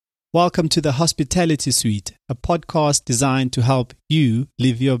Welcome to the Hospitality Suite, a podcast designed to help you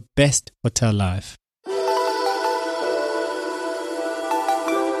live your best hotel life.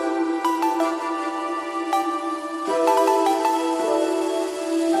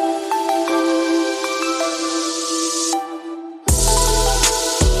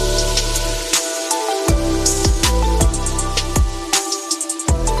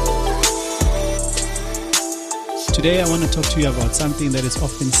 Today I want to talk to you about something that is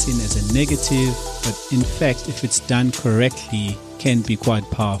often seen as a negative, but in fact, if it's done correctly, can be quite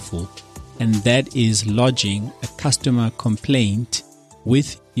powerful. And that is lodging a customer complaint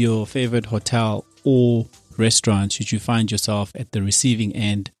with your favorite hotel or restaurant should you find yourself at the receiving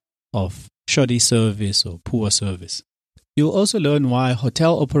end of shoddy service or poor service. You'll also learn why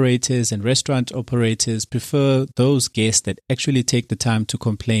hotel operators and restaurant operators prefer those guests that actually take the time to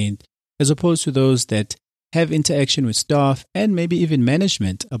complain as opposed to those that have interaction with staff and maybe even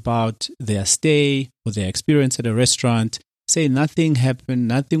management about their stay or their experience at a restaurant, say nothing happened,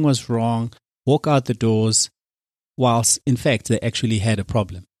 nothing was wrong, walk out the doors, whilst in fact they actually had a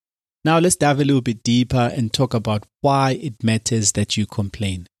problem. Now let's dive a little bit deeper and talk about why it matters that you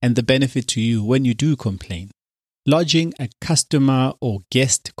complain and the benefit to you when you do complain. Lodging a customer or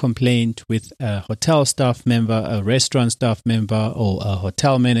guest complaint with a hotel staff member, a restaurant staff member, or a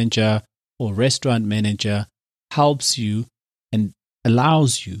hotel manager or restaurant manager helps you and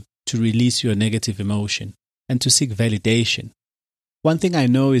allows you to release your negative emotion and to seek validation. One thing I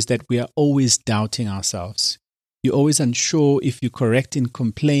know is that we are always doubting ourselves. You're always unsure if you're correct in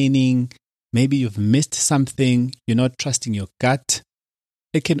complaining. Maybe you've missed something. You're not trusting your gut.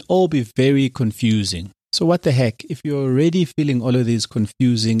 It can all be very confusing. So what the heck? If you're already feeling all of these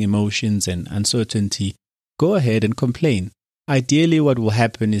confusing emotions and uncertainty, go ahead and complain. Ideally, what will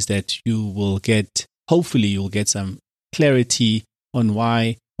happen is that hopefully you'll get some clarity on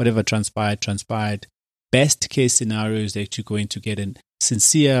why whatever transpired. Best case scenario is that you're going to get a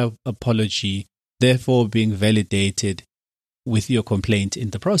sincere apology, therefore being validated with your complaint in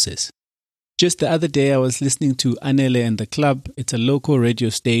the process. Just the other day, I was listening to Anele and the Club. It's a local radio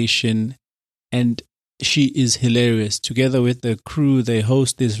station, and she is hilarious. Together with the crew, they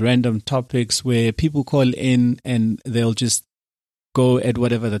host these random topics where people call in and they'll just go at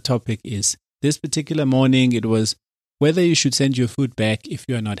whatever the topic is. This particular morning, it was whether you should send your food back if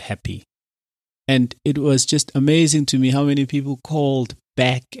you are not happy. And it was just amazing to me how many people called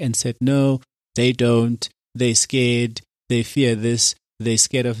back and said, no, they don't. They're scared. They fear this. They're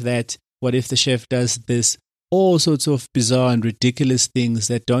scared of that. What if the chef does this? All sorts of bizarre and ridiculous things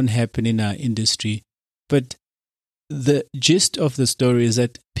that don't happen in our industry. But the gist of the story is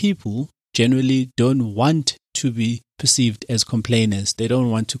that people generally don't want to be perceived as complainers. They don't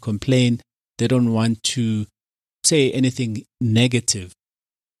want to complain. They don't want to say anything negative.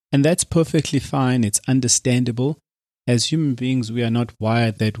 And that's perfectly fine. It's understandable. As human beings, we are not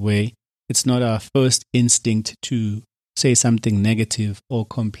wired that way. It's not our first instinct to say something negative or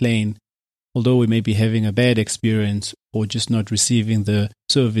complain, although we may be having a bad experience or just not receiving the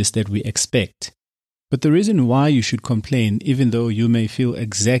service that we expect. But the reason why you should complain, even though you may feel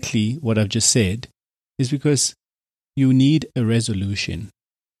exactly what I've just said, is because you need a resolution.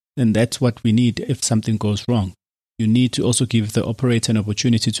 And that's what we need if something goes wrong. You need to also give the operator an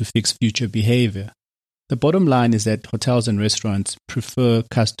opportunity to fix future behavior. The bottom line is that hotels and restaurants prefer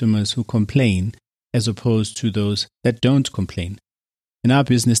customers who complain as opposed to those that don't complain. In our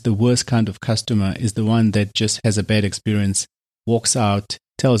business, the worst kind of customer is the one that just has a bad experience, walks out,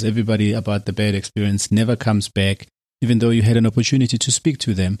 tells everybody about the bad experience, never comes back, even though you had an opportunity to speak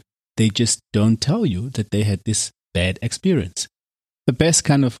to them. They just don't tell you that they had this bad experience. The best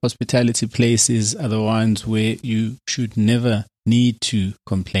kind of hospitality places are the ones where you should never need to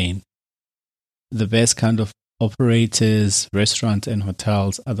complain. The best kind of operators, restaurants and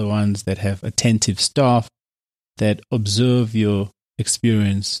hotels are the ones that have attentive staff that observe your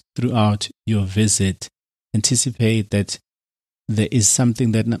experience throughout your visit, anticipate that there is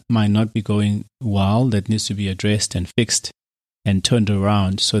something that might not be going well that needs to be addressed and fixed and turned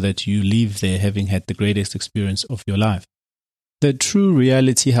around so that you leave there having had the greatest experience of your life. The true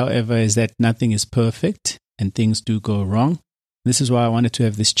reality, however, is that nothing is perfect and things do go wrong. This is why I wanted to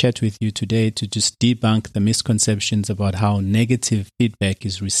have this chat with you today to just debunk the misconceptions about how negative feedback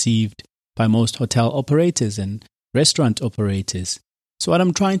is received by most hotel operators and restaurant operators. So what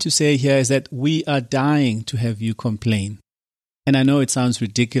I'm trying to say here is that we are dying to have you complain. And I know it sounds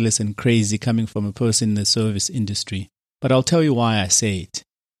ridiculous and crazy coming from a person in the service industry, but I'll tell you why I say it.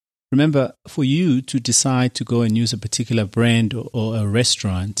 Remember, for you to decide to go and use a particular brand or a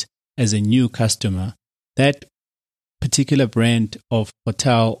restaurant as a new customer, that particular brand of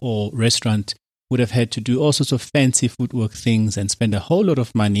hotel or restaurant would have had to do all sorts of fancy footwork things and spend a whole lot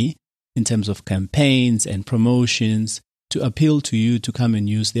of money in terms of campaigns and promotions to appeal to you to come and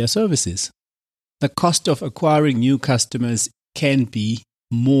use their services. The cost of acquiring new customers can be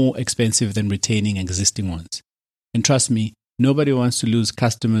more expensive than retaining existing ones. And trust me, nobody wants to lose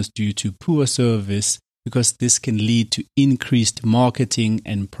customers due to poor service, because this can lead to increased marketing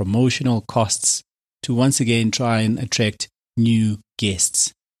and promotional costs to once again try and attract new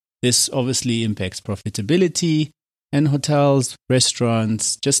guests. This obviously impacts profitability, and hotels,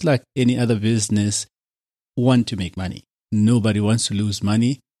 restaurants, just like any other business, want to make money. Nobody wants to lose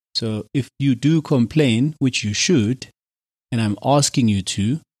money. So if you do complain, which you should, and I'm asking you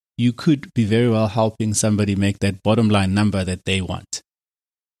to, you could be very well helping somebody make that bottom line number that they want.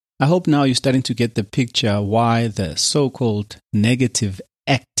 I hope now you're starting to get the picture why the so-called negative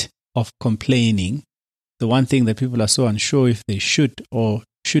act of complaining, the one thing that people are so unsure if they should or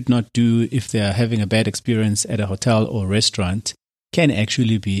should not do if they are having a bad experience at a hotel or restaurant, can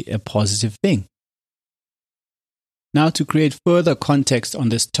actually be a positive thing. Now, to create further context on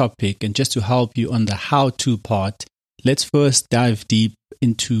this topic and just to help you on the how-to part, let's first dive deep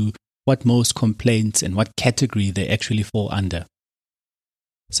into what most complaints and what category they actually fall under.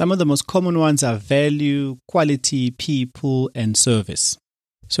 Some of the most common ones are value, quality, people, and service.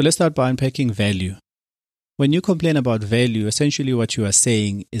 So let's start by unpacking value. When you complain about value, essentially what you are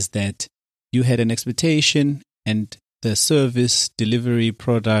saying is that you had an expectation and the service, delivery,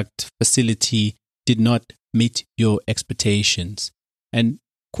 product, facility did not meet your expectations. And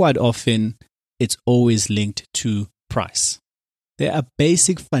quite often, it's always linked to price. There are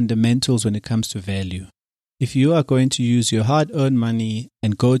basic fundamentals when it comes to value. If you are going to use your hard-earned money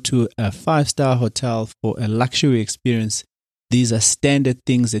and go to a 5-star hotel for a luxury experience, these are standard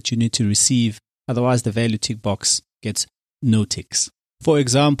things that you need to receive. Otherwise, the value tick box gets no ticks. For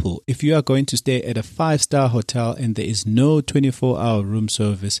example, if you are going to stay at a 5-star hotel and there is no 24-hour room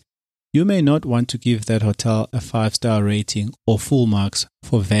service, you may not want to give that hotel a 5-star rating or full marks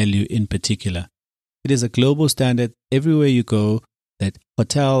for value in particular. It is a global standard everywhere you go that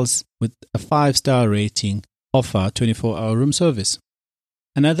hotels with a 5-star rating offer 24-hour room service.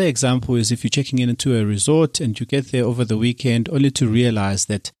 Another example is if you're checking into a resort and you get there over the weekend only to realize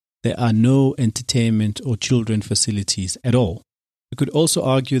that there are no entertainment or children facilities at all. You could also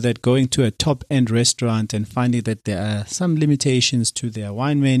argue that going to a top-end restaurant and finding that there are some limitations to their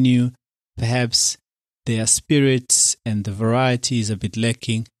wine menu, perhaps their spirits and the variety is a bit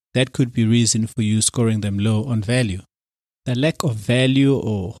lacking, that could be reason for you scoring them low on value. The lack of value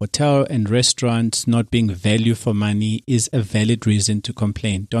or hotel and restaurants not being value for money is a valid reason to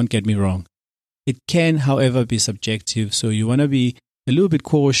complain. Don't get me wrong. It can, however, be subjective, so you want to be a little bit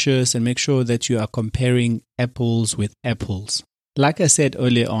cautious and make sure that you are comparing apples with apples. Like I said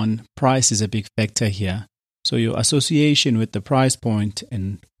earlier on, price is a big factor here. So your association with the price point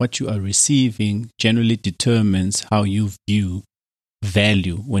and what you are receiving generally determines how you view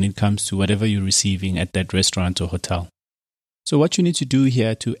value when it comes to whatever you're receiving at that restaurant or hotel. So what you need to do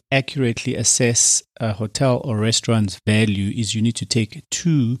here to accurately assess a hotel or restaurant's value is you need to take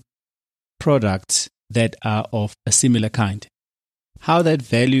two products that are of a similar kind. How that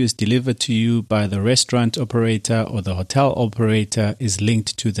value is delivered to you by the restaurant operator or the hotel operator is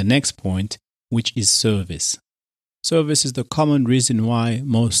linked to the next point, which is service. Service is the common reason why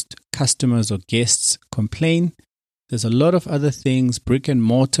most customers or guests complain. There's a lot of other things, brick and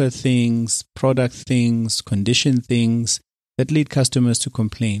mortar things, product things, condition things that lead customers to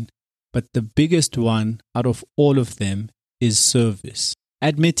complain. But the biggest one out of all of them is service.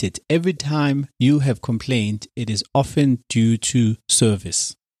 Admit it, every time you have complained, it is often due to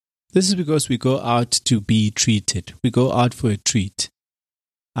service. This is because we go out to be treated. We go out for a treat.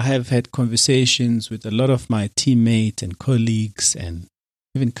 I have had conversations with a lot of my teammates and colleagues and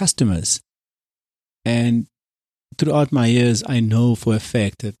even customers. And throughout my years, I know for a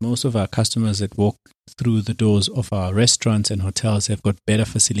fact that most of our customers that walk through the doors of our restaurants and hotels have got better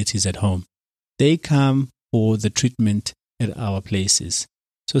facilities at home. They come for the treatment at our places.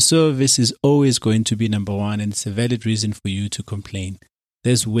 So service is always going to be number one, and it's a valid reason for you to complain.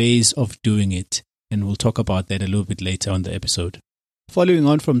 There's ways of doing it, and we'll talk about that a little bit later on the episode. Following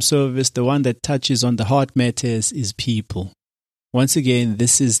on from service, the one that touches on the heart matters is people. Once again,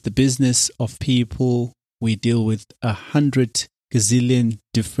 this is the business of people. We deal with 100 gazillion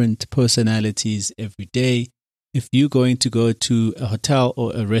different personalities every day. If you're going to go to a hotel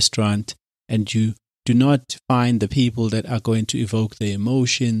or a restaurant and you do not find the people that are going to evoke the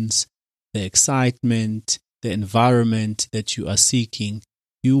emotions, the excitement, the environment that you are seeking,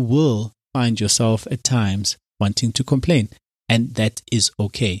 you will find yourself at times wanting to complain. And that is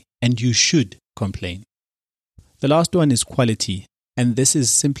okay. And you should complain. The last one is quality. And this is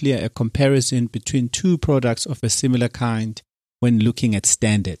simply a comparison between two products of a similar kind when looking at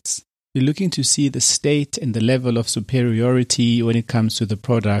standards. You're looking to see the state and the level of superiority when it comes to the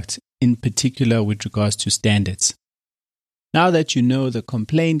product, in particular with regards to standards. Now that you know the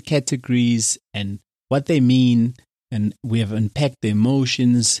complaint categories and what they mean, and we have unpacked the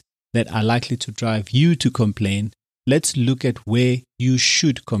emotions that are likely to drive you to complain, let's look at where you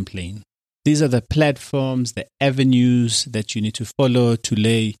should complain. These are the platforms, the avenues that you need to follow to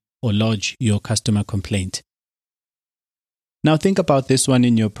lay or lodge your customer complaint. Now think about this one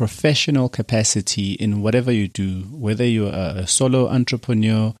in your professional capacity in whatever you do, whether you are a solo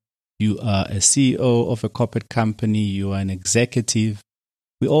entrepreneur, you are a CEO of a corporate company, you are an executive.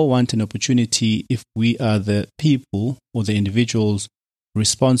 We all want an opportunity, if we are the people or the individuals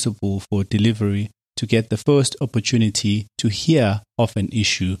responsible for delivery, to get the first opportunity to hear of an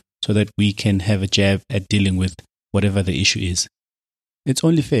issue so that we can have a jab at dealing with whatever the issue is. It's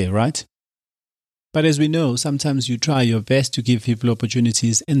only fair, right? But as we know, sometimes you try your best to give people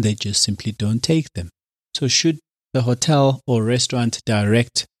opportunities and they just simply don't take them. So should the hotel or restaurant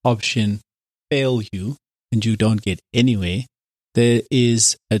direct option fail you and you don't get anywhere, there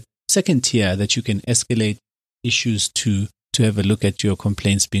is a second tier that you can escalate issues to have a look at your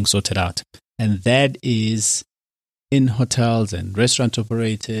complaints being sorted out. And that is in hotels and restaurant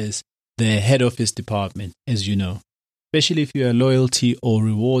operators, the head office department, as you know. Especially if you are loyalty or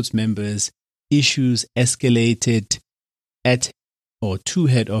rewards members, issues escalated at or to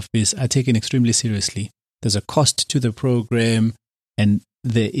head office are taken extremely seriously. There's a cost to the program, and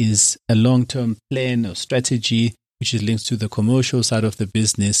there is a long-term plan or strategy which is linked to the commercial side of the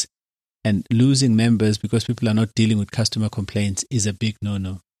business. And losing members because people are not dealing with customer complaints is a big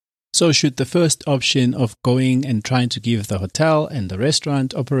no-no. So should the first option of going and trying to give the hotel and the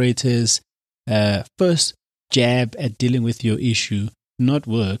restaurant operators first jab at dealing with your issue not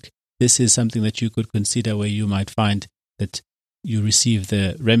work, this is something that you could consider where you might find that you receive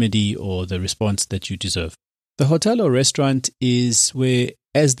the remedy or the response that you deserve. The hotel or restaurant is where,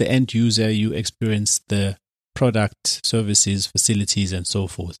 as the end user, you experience the product, services, facilities, and so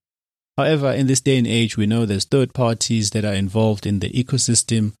forth. However, in this day and age, we know there's third parties that are involved in the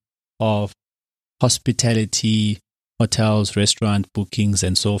ecosystem of hospitality, hotels, restaurant bookings,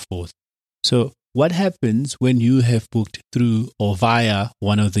 and so forth. So what happens when you have booked through or via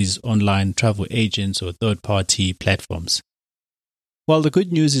one of these online travel agents or third-party platforms? Well, the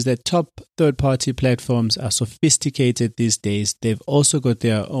good news is that top third-party platforms are sophisticated these days. They've also got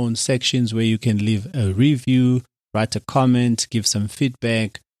their own sections where you can leave a review, write a comment, give some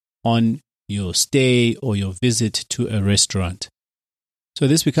feedback on your stay or your visit to a restaurant. So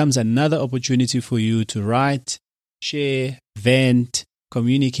this becomes another opportunity for you to write, share, vent,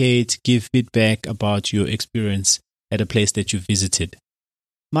 communicate, give feedback about your experience at a place that you visited.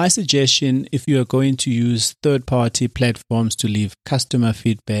 My suggestion, if you are going to use third-party platforms to leave customer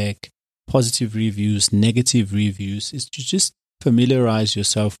feedback, positive reviews, negative reviews, is to just familiarize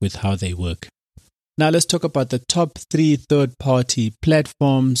yourself with how they work. Now let's talk about the top 3 third-party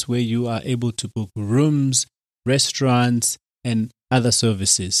platforms where you are able to book rooms, restaurants, and other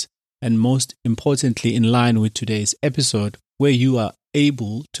services. And most importantly, in line with today's episode, where you are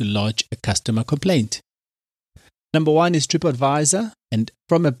able to lodge a customer complaint. Number 1 is TripAdvisor, and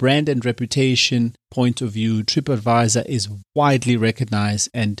from a brand and reputation point of view, TripAdvisor is widely recognized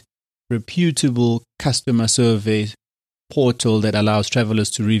and reputable customer survey portal that allows travelers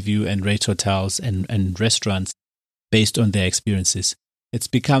to review and rate hotels and restaurants based on their experiences. It's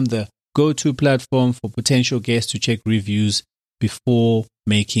become the go-to platform for potential guests to check reviews before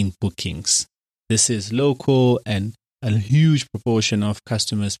making bookings. This is local and a huge proportion of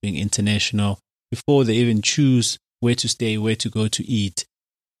customers being international before they even choose where to stay, where to go to eat,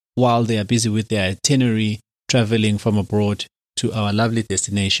 while they are busy with their itinerary, traveling from abroad to our lovely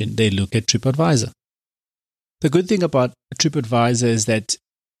destination, they look at TripAdvisor. The good thing about TripAdvisor is that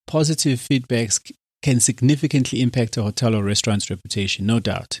positive feedbacks can significantly impact a hotel or restaurant's reputation, no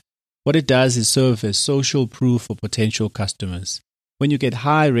doubt. What it does is serve as social proof for potential customers. When you get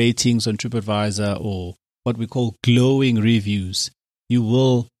high ratings on TripAdvisor or what we call glowing reviews, you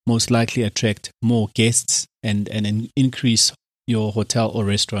will most likely attract more guests and increase your hotel or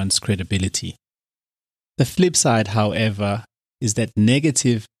restaurant's credibility. The flip side, however, is that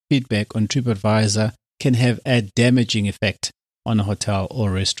negative feedback on TripAdvisor can have a damaging effect on a hotel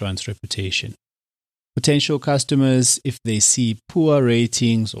or restaurant's reputation. Potential customers, if they see poor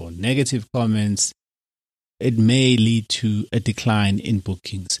ratings or negative comments, it may lead to a decline in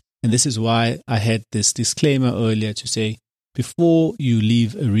bookings. And this is why I had this disclaimer earlier to say, before you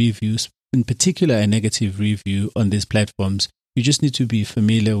leave a review, in particular a negative review on these platforms, you just need to be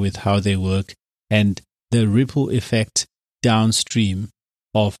familiar with how they work and the ripple effect downstream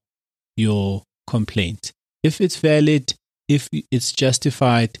of your complaint. If it's valid, if it's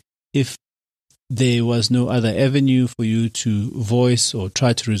justified, if there was no other avenue for you to voice or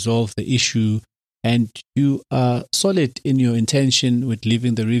try to resolve the issue, and you are solid in your intention with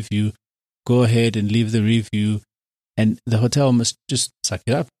leaving the review, go ahead and leave the review, and the hotel must just suck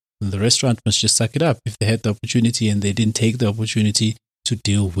it up. And the restaurant must just suck it up if they had the opportunity and they didn't take the opportunity to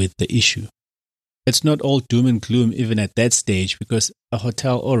deal with the issue. It's not all doom and gloom even at that stage, because a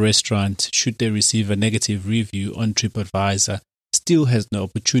hotel or restaurant, should they receive a negative review on TripAdvisor, still has the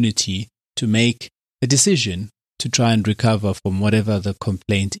opportunity to make a decision to try and recover from whatever the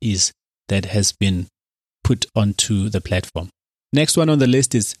complaint is that has been put onto the platform. Next one on the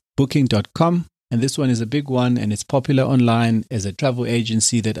list is Booking.com. And this one is a big one, and it's popular online as a travel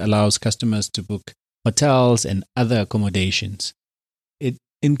agency that allows customers to book hotels and other accommodations. It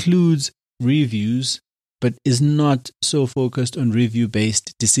includes reviews, but is not so focused on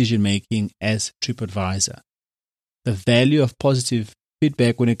review-based decision-making as TripAdvisor. The value of positive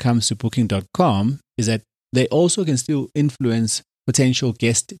feedback when it comes to Booking.com is that they also can still influence potential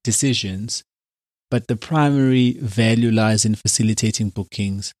guest decisions, but the primary value lies in facilitating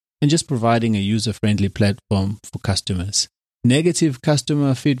bookings and just providing a user-friendly platform for customers. Negative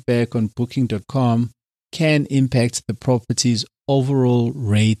customer feedback on Booking.com can impact the property's overall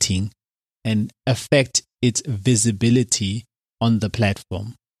rating and affect its visibility on the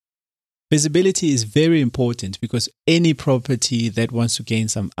platform. Visibility is very important because any property that wants to gain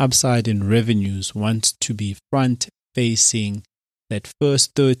some upside in revenues wants to be front-facing, that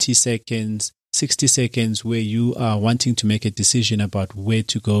first 30 seconds, 60 seconds where you are wanting to make a decision about where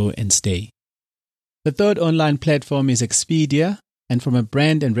to go and stay. The third online platform is Expedia, and from a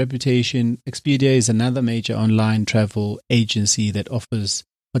brand and reputation, Expedia is another major online travel agency that offers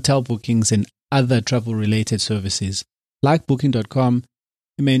hotel bookings and other travel-related services. Like Booking.com,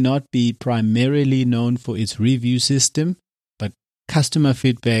 it may not be primarily known for its review system, but customer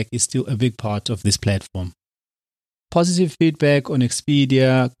feedback is still a big part of this platform. Positive feedback on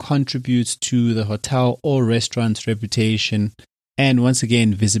Expedia contributes to the hotel or restaurant's reputation and, once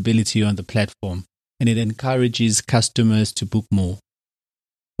again, visibility on the platform, and it encourages customers to book more.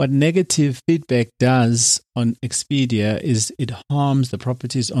 What negative feedback does on Expedia is it harms the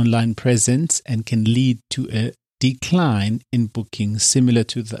property's online presence and can lead to a decline in bookings, similar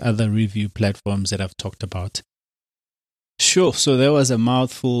to the other review platforms that I've talked about. Sure, so there was a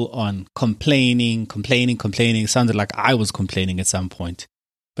mouthful on complaining. It sounded like I was complaining at some point.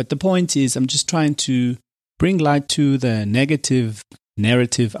 But the point is, I'm just trying to bring light to the negative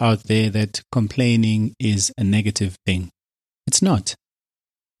narrative out there that complaining is a negative thing. It's not.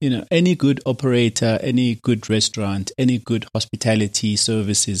 Any good operator, any good restaurant, any good hospitality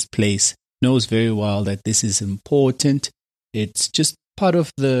services place knows very well that this is important. It's just part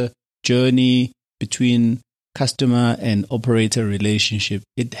of the journey between customer and operator relationship.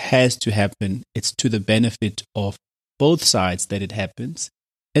 It has to happen. It's to the benefit of both sides that it happens.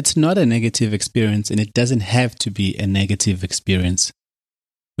 It's not a negative experience, and it doesn't have to be a negative experience.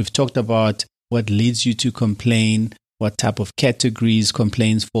 We've talked about what leads you to complain, what type of categories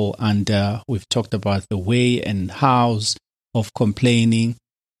complaints fall under. We've talked about the way and hows of complaining.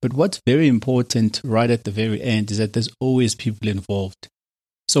 But what's very important right at the very end is that there's always people involved.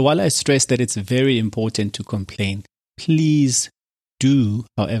 So while I stress that it's very important to complain, please do,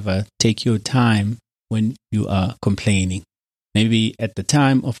 however, take your time when you are complaining. Maybe at the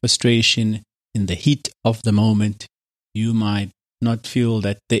time of frustration, in the heat of the moment, you might not feel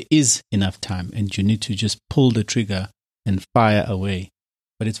that there is enough time and you need to just pull the trigger and fire away.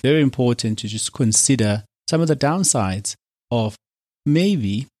 But it's very important to just consider some of the downsides of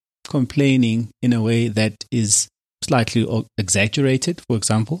maybe complaining in a way that is slightly exaggerated. For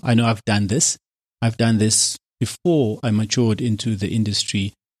example, I know I've done this. I've done this before I matured into the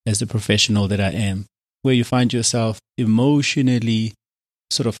industry as the professional that I am, where you find yourself emotionally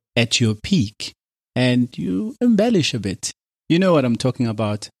sort of at your peak and you embellish a bit. You know what I'm talking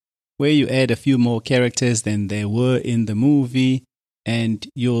about, where you add a few more characters than there were in the movie and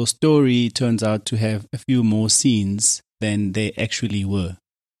your story turns out to have a few more scenes than they actually were.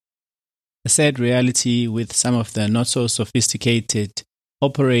 The sad reality with some of the not so sophisticated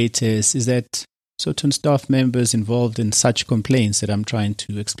operators is that certain staff members involved in such complaints that I'm trying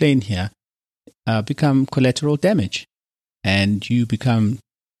to explain here become collateral damage, and you become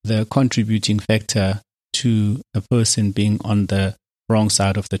the contributing factor to a person being on the wrong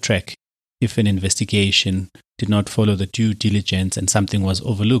side of the track if an investigation did not follow the due diligence and something was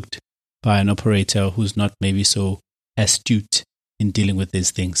overlooked by an operator who's not maybe so astute in dealing with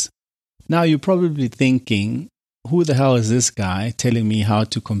these things. Now you're probably thinking, who the hell is this guy telling me how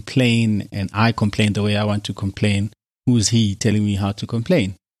to complain and I complain the way I want to complain? Who's he telling me how to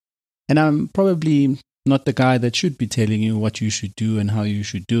complain? And I'm probably not the guy that should be telling you what you should do and how you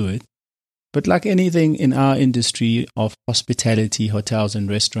should do it. But like anything in our industry of hospitality, hotels and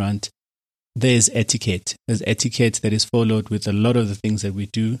restaurants, there's etiquette. There's etiquette that is followed with a lot of the things that we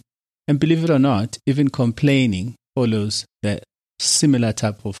do. And believe it or not, even complaining follows that similar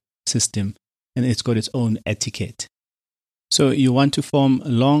type of system, and it's got its own etiquette. So you want to form a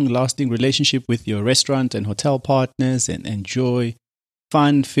long-lasting relationship with your restaurant and hotel partners and enjoy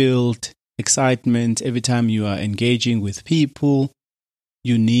fun-filled excitement every time you are engaging with people.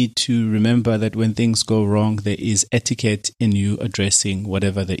 You need to remember that when things go wrong, there is etiquette in you addressing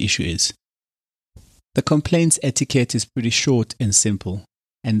whatever the issue is. The complaints etiquette is pretty short and simple,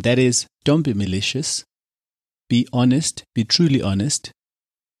 and that is, don't be malicious, be honest, be truly honest,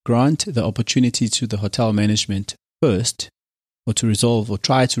 grant the opportunity to the hotel management first, or to resolve or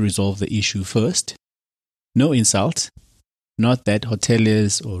try to resolve the issue first. No insult, not that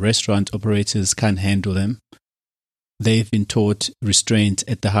hoteliers or restaurant operators can't handle them. They've been taught restraint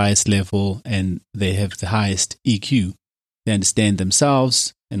at the highest level and they have the highest EQ. They understand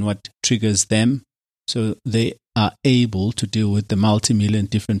themselves and what triggers them, so they are able to deal with the multi-million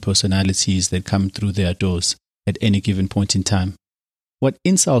different personalities that come through their doors at any given point in time. What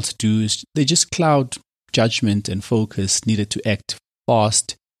insults do is they just cloud judgment and focus needed to act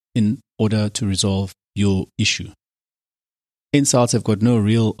fast in order to resolve your issue. Insults have got no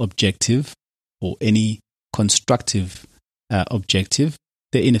real objective or any constructive objective.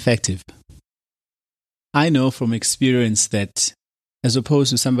 They're ineffective. I know from experience that as opposed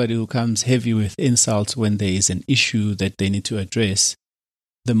to somebody who comes heavy with insults when there is an issue that they need to address,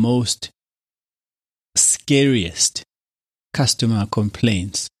 the most scariest customer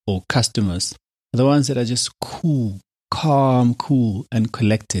complaints or customers are the ones that are just calm, cool, and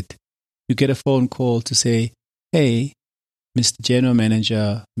collected. You get a phone call to say, hey, Mr. General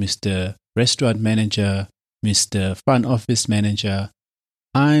Manager, Mr. Restaurant Manager, Mr. Front Office Manager,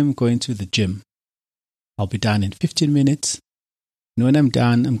 I'm going to the gym. I'll be done in 15 minutes. And when I'm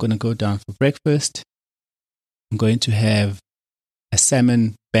done, I'm going to go down for breakfast. I'm going to have a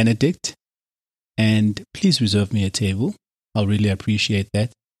salmon Benedict. And please reserve me a table. I'll really appreciate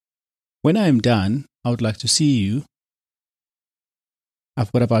that. When I am done, I would like to see you.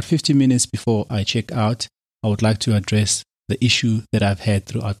 I've got about 15 minutes before I check out. I would like to address the issue that I've had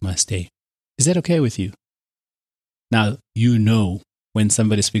throughout my stay. Is that okay with you? Now, you know when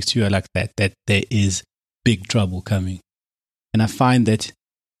somebody speaks to you like that there is big trouble coming. And I find that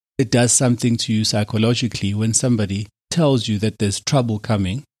it does something to you psychologically when somebody tells you that there's trouble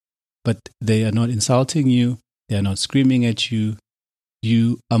coming, but they are not insulting you, they are not screaming at you.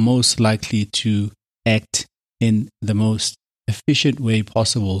 You are most likely to act in the most efficient way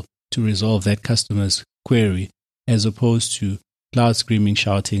possible to resolve that customer's query, as opposed to loud screaming,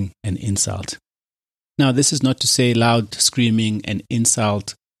 shouting, and insult. Now, this is not to say loud screaming and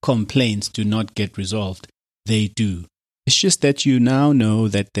insult complaints do not get resolved. They do. It's just that you now know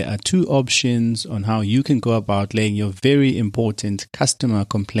that there are two options on how you can go about laying your very important customer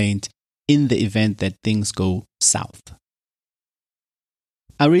complaint in the event that things go south.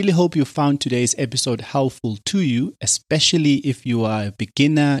 I really hope you found today's episode helpful to you, especially if you are a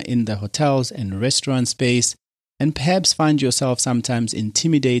beginner in the hotels and restaurant space and perhaps find yourself sometimes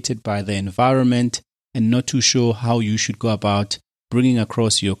intimidated by the environment and not too sure how you should go about bringing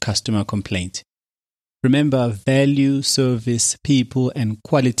across your customer complaint. Remember, value, service, people, and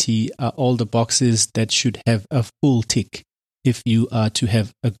quality are all the boxes that should have a full tick if you are to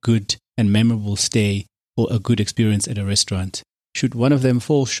have a good and memorable stay or a good experience at a restaurant. Should one of them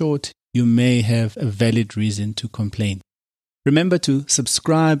fall short, you may have a valid reason to complain. Remember to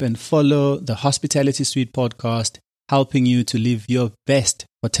subscribe and follow the Hospitality Suite podcast, helping you to live your best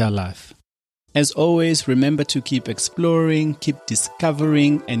hotel life. As always, remember to keep exploring, keep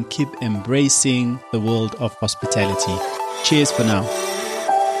discovering, and keep embracing the world of hospitality. Cheers for now.